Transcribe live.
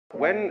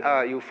When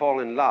you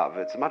fall in love,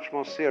 it's a much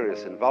more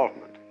serious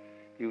involvement.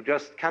 You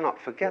just cannot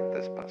forget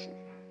this person.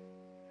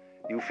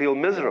 You feel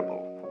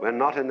miserable when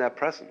not in their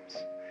presence.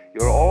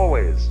 You're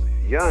always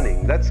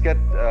yearning, let's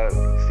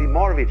see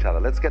more of each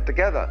other, let's get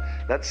together,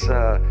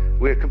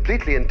 we're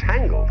completely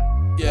entangled.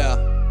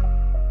 Yeah.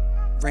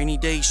 Rainy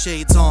day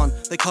shades on,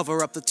 they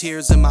cover up the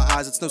tears in my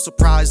eyes. It's no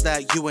surprise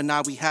that you and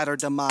we had our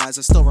demise.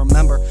 I still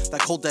remember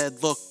that cold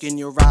dead look in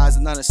your eyes,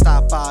 and then I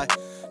stopped by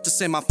to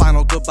say my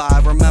final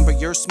goodbye. Remember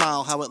your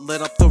smile, how it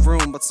lit up the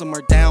room, but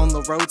somewhere down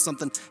the road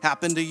something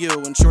happened to you,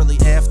 and shortly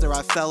after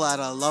I fell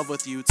out of love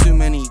with you. Too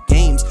many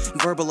games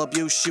and verbal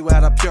abuse, you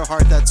had a pure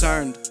heart that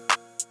turned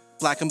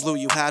black and blue.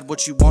 You had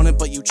what you wanted,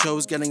 but you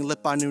chose getting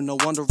lit by new. No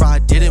wonder I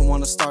didn't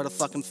want to start a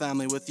fucking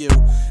family with you.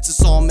 Is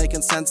this all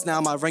making sense now?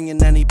 Am I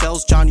ringing any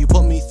bells? John, you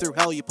put me through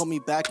hell, you put me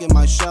back in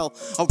my shell.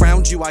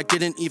 Around you I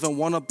didn't even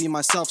want to be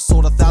myself.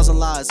 Sold 1,000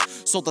 lies,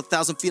 sold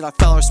 1,000 feet. I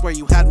fell, I swear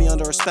you had me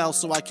under a spell,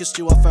 so I kissed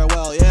you a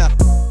farewell, yeah.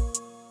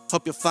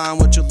 Hope you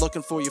find what you're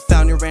looking for. You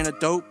found your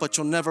antidote, but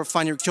you'll never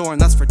find your cure, and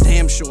that's for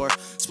damn sure.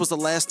 This was the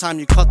last time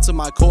you cut to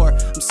my core.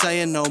 I'm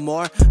saying no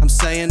more, I'm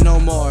saying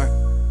no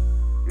more.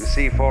 You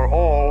see, for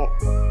all,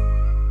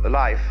 the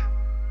life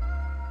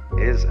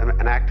is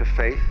an act of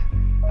faith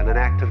and an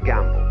act of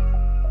gamble.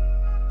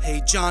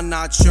 Hey John,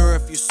 not sure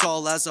if you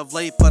saw as of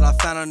late, but I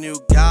found a new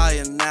guy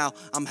and now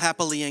I'm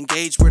happily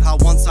engaged. Weird how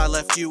once I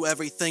left you,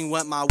 everything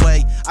went my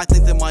way. I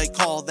think they might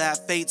call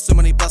that fate. So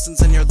many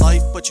blessings in your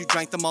life, but you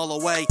drank them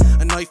all away.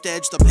 A knife to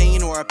edge the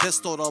pain or a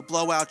pistol to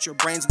blow out your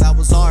brains. And that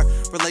was our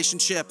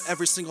relationship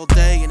every single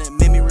day, and it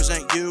made me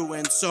resent you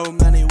in so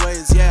many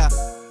ways, yeah.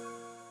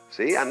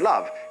 See, and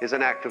love is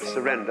an act of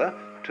surrender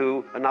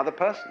to another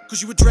person.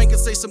 Cause you would drink and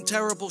say some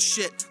terrible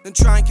shit, then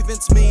try and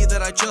convince me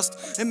that I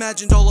just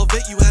imagined all of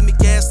it. You had me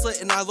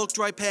gaslit and I looked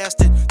right past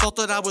it. Thought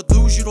that I would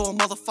lose you to a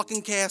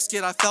motherfucking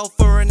casket. I fell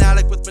for an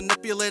addict with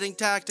manipulating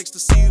tactics to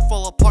see you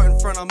fall apart in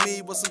front of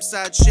me with some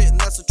sad shit, and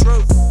that's the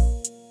truth.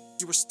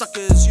 You were stuck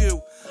as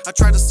you. I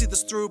tried to see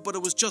this through, but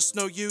it was just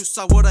no use.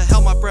 I would've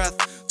held my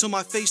breath till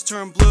my face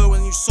turned blue,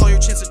 and you saw your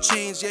chance to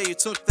change. Yeah, you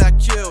took that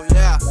cue,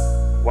 yeah.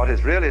 What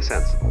is really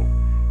sensible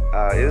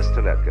is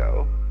to let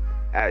go,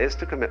 is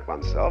to commit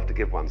oneself, to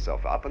give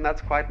oneself up, and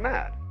that's quite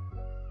mad.